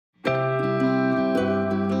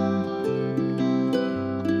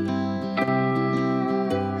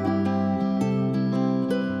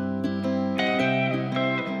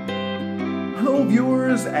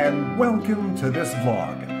viewers, and welcome to this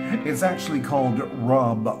vlog. It's actually called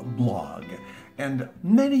Rob Blog, and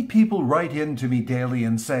many people write in to me daily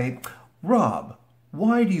and say, Rob,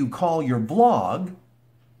 why do you call your vlog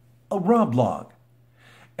a Rob Blog?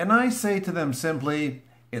 And I say to them simply,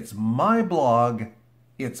 it's my blog,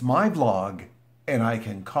 it's my vlog, and I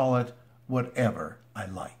can call it whatever I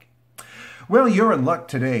like. Well, you're in luck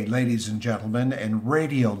today, ladies and gentlemen, and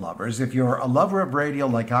radio lovers. If you're a lover of radio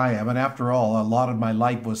like I am, and after all, a lot of my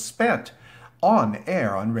life was spent on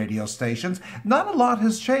air on radio stations, not a lot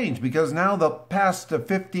has changed because now the past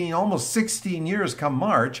 15, almost 16 years come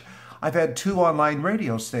March, I've had 2 online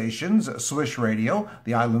radio stations, Swish Radio,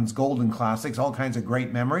 the island's golden classics, all kinds of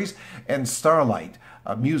great memories, and Starlight,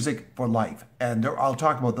 Music for Life. And I'll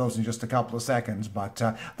talk about those in just a couple of seconds, but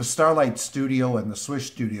the Starlight studio and the Swish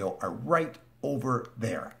studio are right over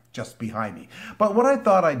there, just behind me. But what I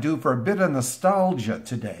thought I'd do for a bit of nostalgia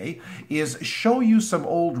today is show you some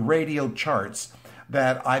old radio charts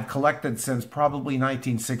that I've collected since probably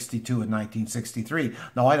 1962 and 1963.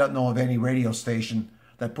 Now, I don't know of any radio station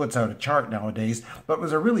that puts out a chart nowadays, but it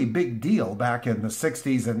was a really big deal back in the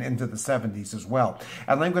 60s and into the 70s as well.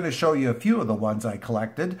 And I'm going to show you a few of the ones I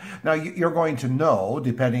collected. Now, you're going to know,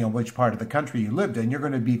 depending on which part of the country you lived in, you're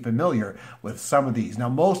going to be familiar with some of these. Now,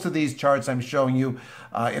 most of these charts I'm showing you,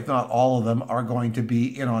 if not all of them, are going to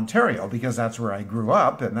be in Ontario, because that's where I grew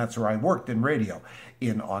up and that's where I worked in radio,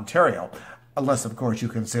 in Ontario. Unless, of course, you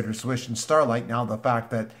consider Swish and Starlight now the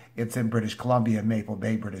fact that it's in British Columbia, Maple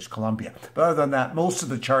Bay, British Columbia. But other than that, most of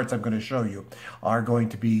the charts I'm going to show you are going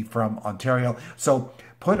to be from Ontario. So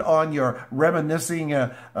put on your reminiscing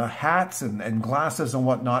hats and glasses and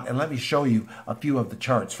whatnot, and let me show you a few of the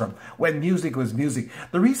charts from when music was music.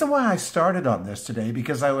 The reason why I started on this today,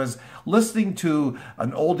 because I was listening to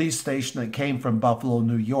an oldies station that came from Buffalo,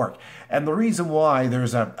 New York. And the reason why,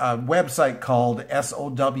 there's a website called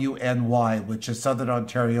SOWNY, which is Southern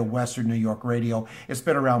Ontario, Western New York Radio. It's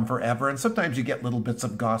been around forever, and sometimes you get little bits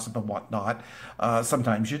of gossip and whatnot.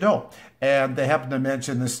 Sometimes you don't. And they happen to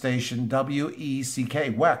mention the station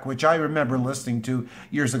WECK, which I remember listening to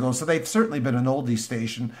years ago. So they've certainly been an oldie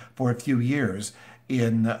station for a few years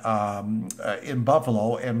in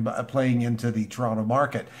Buffalo and playing into the Toronto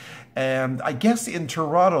market. And I guess in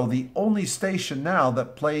Toronto, the only station now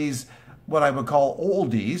that plays what I would call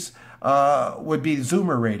oldies would be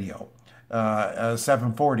Zoomer Radio,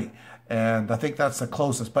 740. And I think that's the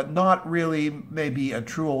closest, but not really maybe a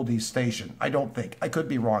true oldies station. I don't think. I could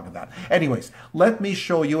be wrong on that. Anyways, let me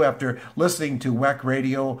show you, after listening to WEC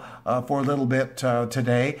Radio for a little bit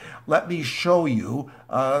today, let me show you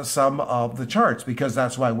some of the charts, because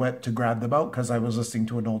that's why I went to grab them out, because I was listening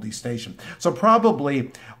to an oldie station. So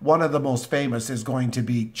probably one of the most famous is going to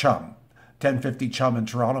be Chum, 1050 Chum in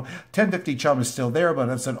Toronto. 1050 Chum is still there, but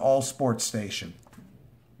it's an all-sports station.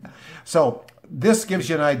 So this gives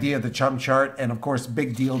you an idea of the Chum chart, and of course,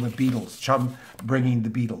 big deal, the Beatles. Chum bringing the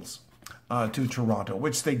Beatles to Toronto,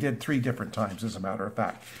 which they did 3 different times, as a matter of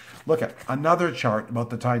fact. Look at another chart about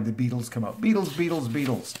the time the Beatles come out. Beatles, Beatles,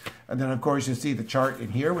 Beatles. And then, of course, you see the chart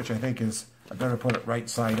in here, which I think is, I better put it right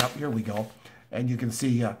side up. Here we go. And you can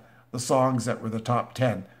see the songs that were the top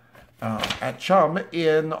 10. At Chum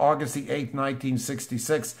in August the 8th,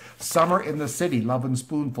 1966. Summer in the City, Love and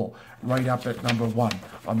Spoonful, right up at number 1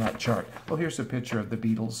 on that chart. Well, here's a picture of the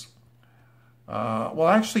Beatles. Well,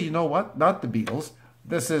 actually, you know what? Not the Beatles.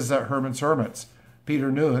 This is Herman's Hermits,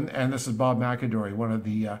 Peter Noon, and this is Bob McIndory, one of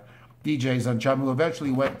the DJs on Chum, who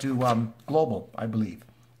eventually went to Global, I believe,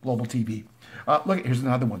 Global TV. Look, here's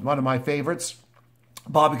another one of my favorites.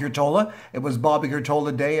 Bobby Curtola. It was Bobby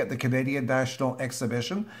Curtola Day at the Canadian National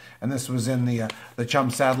Exhibition, and this was in the Chum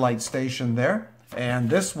satellite station there. And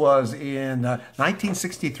this was in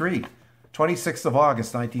 1963, 26th of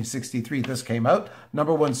August, 1963. This came out.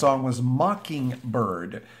 Number 1 song was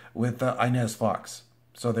Mockingbird with Inez Fox.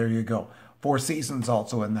 So there you go. 4 Seasons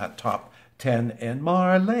also in that top 10, and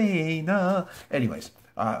Marlena. Anyways,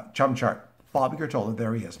 Chum chart. Bobby Curtola,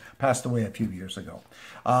 there he is. Passed away a few years ago.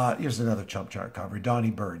 Here's another Chum chart cover.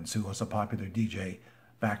 Donnie Burns, who was a popular DJ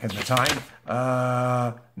back in the time.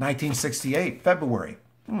 1968, February.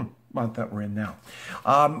 Month that we're in now.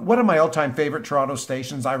 One of my all-time favorite Toronto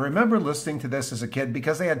stations. I remember listening to this as a kid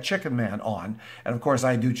because they had Chicken Man on, and of course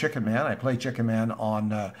I do Chicken Man. I play Chicken Man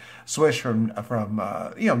on Swish from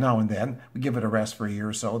now and then. We give it a rest for a year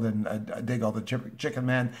or so, then I dig all the Chicken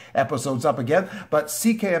Man episodes up again. But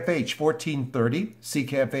CKFH 1430,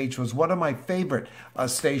 CKFH was one of my favorite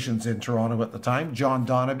stations in Toronto at the time. John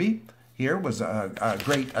Donaby here was a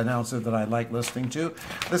great announcer that I like listening to.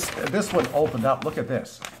 This one opened up. Look at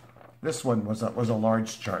this. This one was a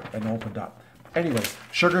large chart and opened up. Anyways,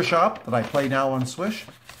 Sugar Shop that I play now on Swish,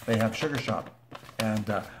 they have Sugar Shop and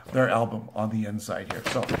their album on the inside here.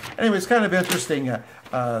 So anyways, kind of interesting,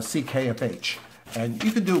 CKFH. And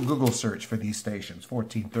you can do a Google search for these stations,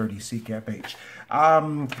 1430 CKFH.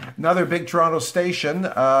 Another big Toronto station,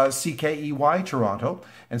 CKEY Toronto.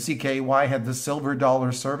 And CKEY had the Silver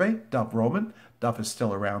Dollar Survey, Duff Roman. Duff is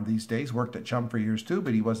still around these days, worked at Chum for years too,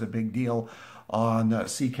 but he was a big deal on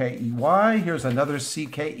CKEY. Here's another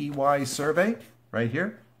CKEY survey right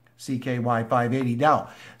here. CKY 580. Now,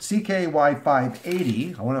 CKY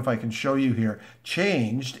 580, I wonder if I can show you here,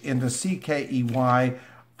 changed into CKEY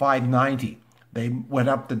 590. They went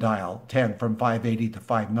up the dial 10 from 580 to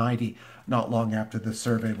 590 not long after the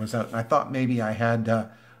survey was out. And I thought maybe I had,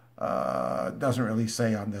 doesn't really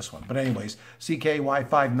say on this one. But anyways, CKY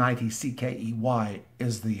 590, CKEY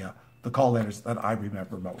is the call letters that I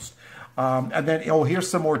remember most. And then, oh, here's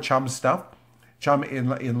some more Chum stuff. Chum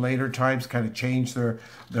in later times kind of changed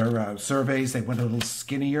their surveys. They went a little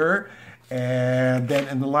skinnier. And then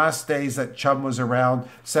in the last days that Chum was around,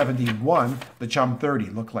 71, the Chum 30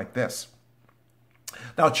 looked like this.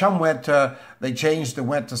 Now, Chum went, they changed and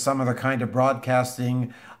went to some of the kind of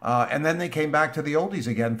broadcasting, and then they came back to the oldies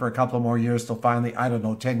again for a couple of more years till finally, I don't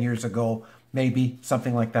know, 10 years ago, maybe,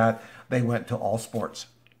 something like that, they went to all sports.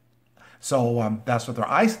 So that's what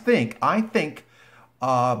they're, I think,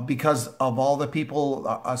 because of all the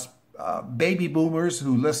people, baby boomers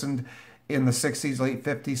who listened in the 60s, late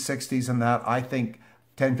 50s, 60s and that, I think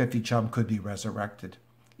 1050 Chum could be resurrected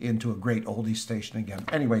into a great oldie station again.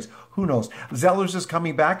 Anyways, who knows? Zellers is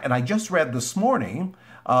coming back, and I just read this morning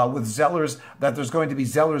with Zellers that there's going to be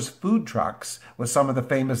Zellers food trucks with some of the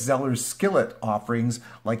famous Zellers skillet offerings,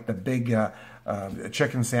 like the big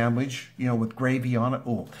chicken sandwich, you know, with gravy on it.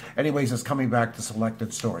 Oh, anyways, it's coming back to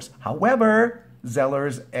selected stores. However,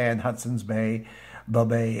 Zellers and Hudson's Bay, the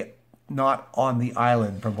Bay, not on the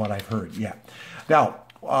island from what I've heard yet. Now,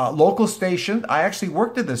 local station, I actually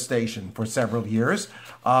worked at this station for several years,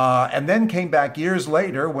 and then came back years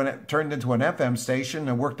later when it turned into an FM station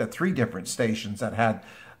and worked at 3 different stations that had,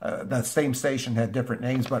 that same station had different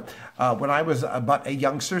names. But when I was about a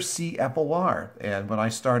youngster, CFOR, and when I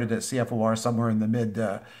started at CFOR somewhere in the mid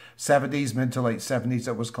to late 70s,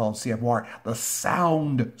 it was called CFOR, the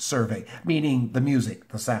Sound Survey, meaning the music,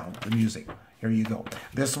 the sound, the music. Here you go.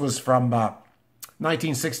 This was from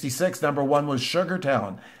 1966, number 1 was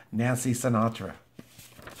Sugartown, Nancy Sinatra.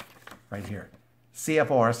 Right here.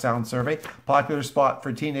 CFOR Sound Survey. Popular spot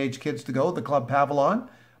for teenage kids to go, the Club Pavilion.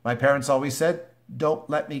 My parents always said, don't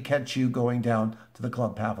let me catch you going down to the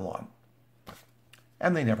Club Pavilion.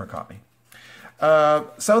 And they never caught me.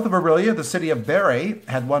 South of Orillia, the city of Barrie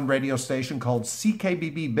had one radio station called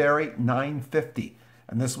CKBB Barrie 950.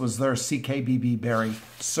 And this was their CKBB Barrie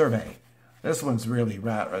survey. This one's really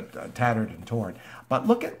tattered and torn. But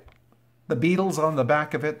look at the Beatles on the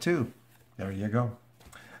back of it, too. There you go.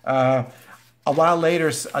 A while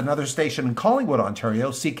later, another station in Collingwood, Ontario,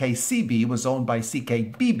 CKCB, was owned by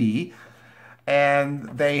CKBB, and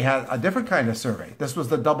they had a different kind of survey. This was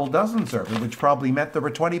the double dozen survey, which probably meant there were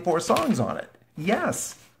 24 songs on it.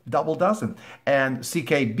 Yes, double dozen. And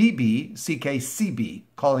CKBB, CKCB,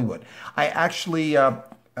 Collingwood. I actually...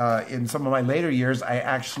 in some of my later years, I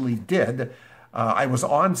actually did. I was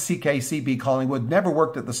on CKCB Collingwood, never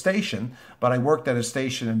worked at the station, but I worked at a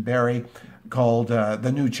station in Barrie called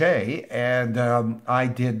The New Che, and I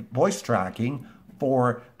did voice tracking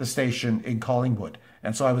for the station in Collingwood.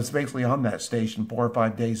 And so I was basically on that station 4 or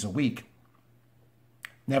 5 days a week.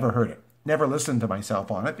 Never heard it. Never listened to myself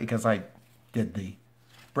on it because I did the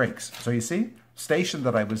breaks. So you see, station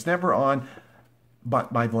that I was never on,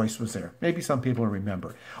 but my voice was there. Maybe some people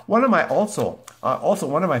remember. One of my also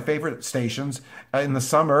one of my favorite stations in the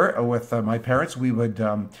summer with my parents, we would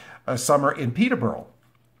summer in Peterborough.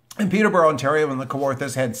 In Peterborough, Ontario, and the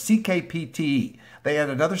Kawarthas had CKPT. They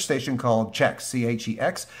had another station called Chex,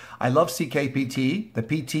 C-H-E-X. I love CKPT, the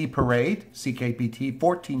PT Parade, CKPT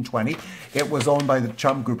 1420. It was owned by the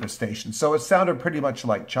Chum group of stations. So it sounded pretty much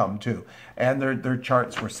like Chum, too. And their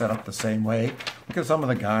charts were set up the same way. Look at some of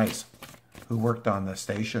the guys who worked on the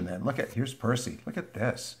station then. Look at, here's Percy. Look at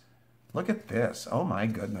this. Look at this. Oh my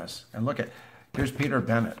goodness. And look at, here's Peter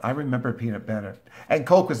Bennett. I remember Peter Bennett. And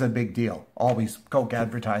Coke was a big deal. Always Coke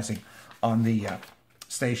advertising on the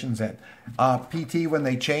stations then. PT, when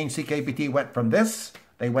they changed, CKPT went from this,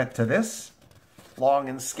 they went to this, long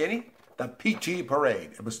and skinny, the PT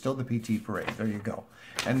Parade. It was still the PT Parade. There you go.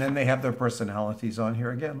 And then they have their personalities on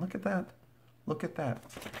here again. Look at that. Look at that.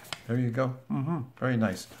 There you go. Very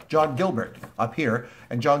nice. John Gilbert up here.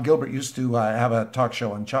 And John Gilbert used to have a talk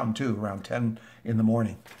show on Chum, too, around 10 in the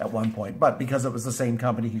morning at one point. But because it was the same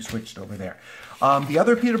company, he switched over there. The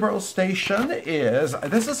other Peterborough station is,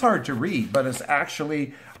 this is hard to read, but it's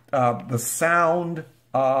actually the sound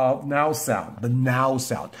of Now Sound. The Now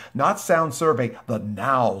Sound. Not Sound Survey, the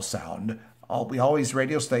Now Sound. We always,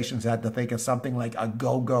 radio stations had to think of something like a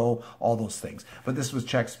go-go, all those things. But this was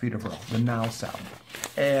Czechs Peterborough, the Now Sound.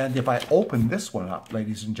 And if I open this one up,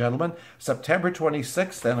 ladies and gentlemen, September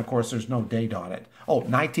 26th, then of course there's no date on it. Oh,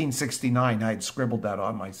 1969, I had scribbled that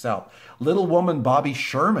on myself. Little Woman, Bobby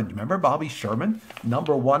Sherman. Remember Bobby Sherman?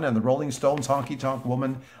 #1 in the Rolling Stones, Honky Tonk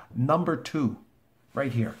Woman. #2,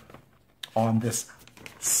 right here on this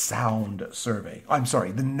sound survey. I'm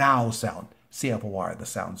sorry, the Now Sound. CFOR, the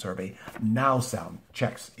sound survey. Now Sound,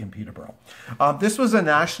 Czechs in Peterborough. This was a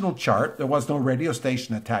national chart. There was no radio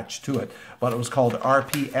station attached to it, but it was called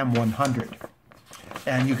RPM 100.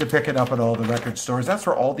 And you could pick it up at all the record stores. That's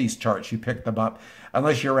where all these charts, you picked them up.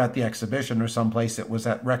 Unless you're at the exhibition or someplace, it was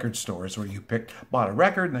at record stores where you bought a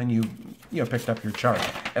record and then you picked up your chart.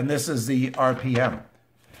 And this is the RPM.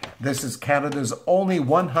 This is Canada's only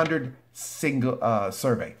 100 single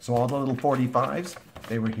survey. So all the little 45s,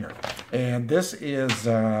 they were here. And this is,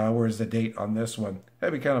 where's the date on this one?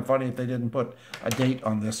 That'd be kind of funny if they didn't put a date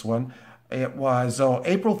on this one. It was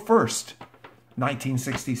April 1st,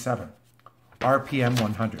 1967. RPM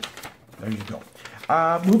 100. There you go.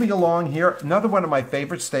 Moving along here, another one of my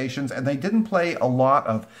favorite stations, and they didn't play a lot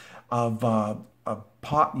of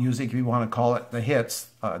pop music, if you want to call it, the hits,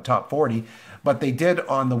 top 40, but they did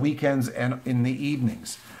on the weekends and in the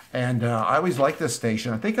evenings. And I always like this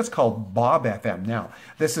station. I think it's called Bob FM now.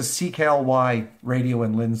 This is CKLY Radio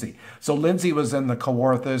in Lindsay. So Lindsay was in the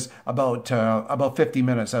Kawarthas, about 50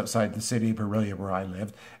 minutes outside the city of Orillia where I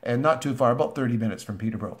lived, and not too far, about 30 minutes from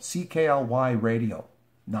Peterborough. CKLY Radio,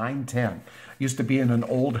 910. Used to be in an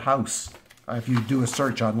old house. If you do a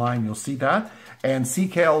search online, you'll see that. And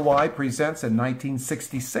CKLY presents in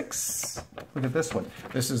 1966. Look at this one.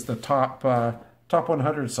 This is the top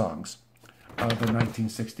 100 songs of the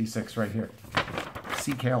 1966 right here.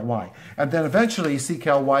 CKLY. And then eventually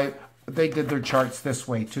CKLY, they did their charts this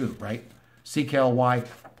way too, right? CKLY,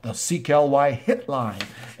 the CKLY hit line.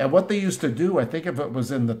 And what they used to do, I think if it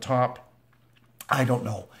was in the top, I don't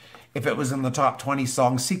know, if it was in the top 20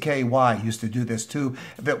 songs, CKY used to do this too.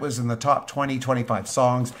 If it was in the top 20, 25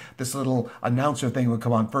 songs, this little announcer thing would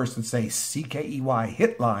come on first and say CKEY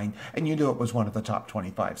hit line, and you knew it was one of the top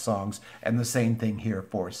 25 songs. And the same thing here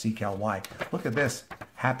for CKLY. Look at this.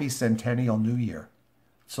 Happy Centennial New Year.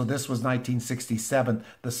 So this was 1967,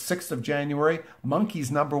 the 6th of January,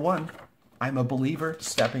 Monkeys #1. I'm a Believer,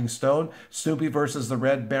 Stepping Stone. Snoopy versus the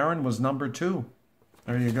Red Baron was #2.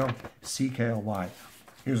 There you go, CKLY.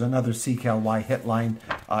 Here's another CKLY hit line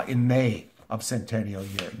in May of Centennial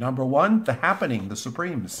Year. #1, The Happening, The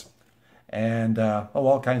Supremes. And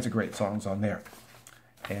all kinds of great songs on there.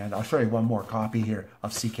 And I'll show you one more copy here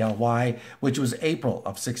of CKLY, which was April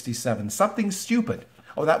of 67. Something Stupid.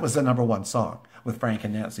 Oh, that was the #1 song with Frank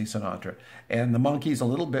and Nancy Sinatra. And the Monkees, A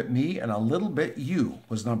Little Bit Me and A Little Bit You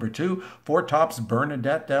was #2. Four Tops,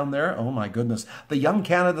 Bernadette down there. Oh my goodness. The Young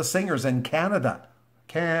Canada Singers in Canada.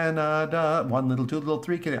 Canada, 1 little, 2 little,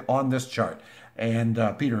 3 on this chart. And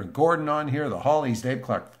Peter and Gordon on here, the Hollies, Dave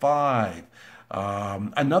Clark, 5.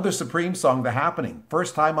 Another Supreme song, The Happening.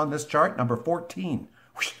 First time on this chart, #14.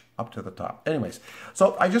 Whoosh, up to the top. Anyways,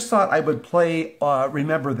 so I just thought I would play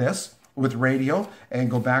Remember This with radio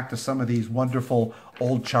and go back to some of these wonderful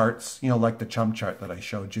old charts, you know, like the Chum chart that I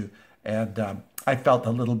showed you. And I felt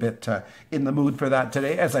a little bit in the mood for that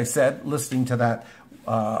today. As I said, listening to that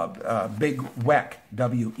big WEC,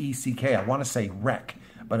 W-E-C-K. I want to say REC,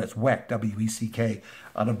 but it's WEC, W-E-C-K,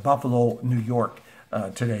 out of Buffalo, New York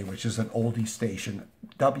today, which is an oldie station,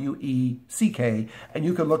 W-E-C-K, and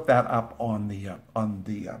you can look that up on the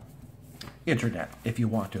internet if you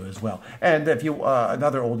want to as well. And if you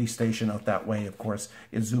another oldie station out that way, of course,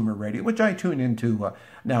 is Zoomer Radio, which I tune into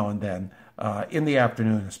now and then in the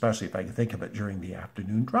afternoon, especially if I can think of it during the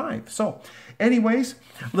afternoon drive. So anyways,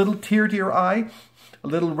 little tear to your eye, a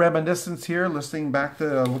little reminiscence here, looking back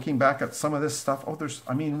at some of this stuff. Oh,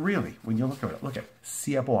 I mean, really, when you look at it, look at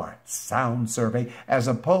CFOR, Sound Survey, as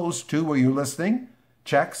opposed to, were you listening?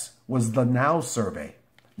 Czechs was the Now Survey.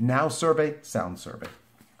 Now Survey, Sound Survey.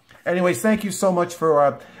 Anyways, thank you so much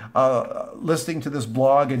for listening to this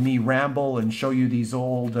blog and me ramble and show you these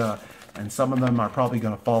old, and some of them are probably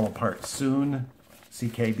going to fall apart soon.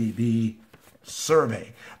 CKBB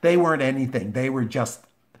survey. They weren't anything. They were just,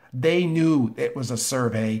 they knew it was a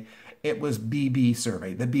survey. It was BB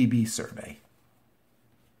survey, the BB survey.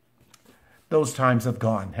 Those times have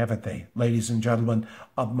gone, haven't they, ladies and gentlemen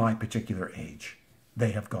of my particular age?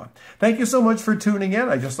 They have gone. Thank you so much for tuning in.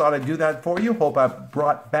 I just thought I'd do that for you. Hope I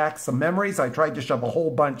brought back some memories. I tried to shove a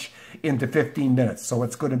whole bunch into 15 minutes, so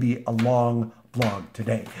it's going to be a long vlog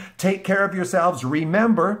today. Take care of yourselves.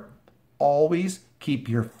 Remember, always keep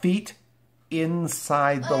your feet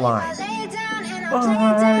inside the line.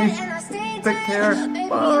 Bye. Take care.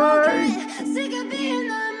 Bye.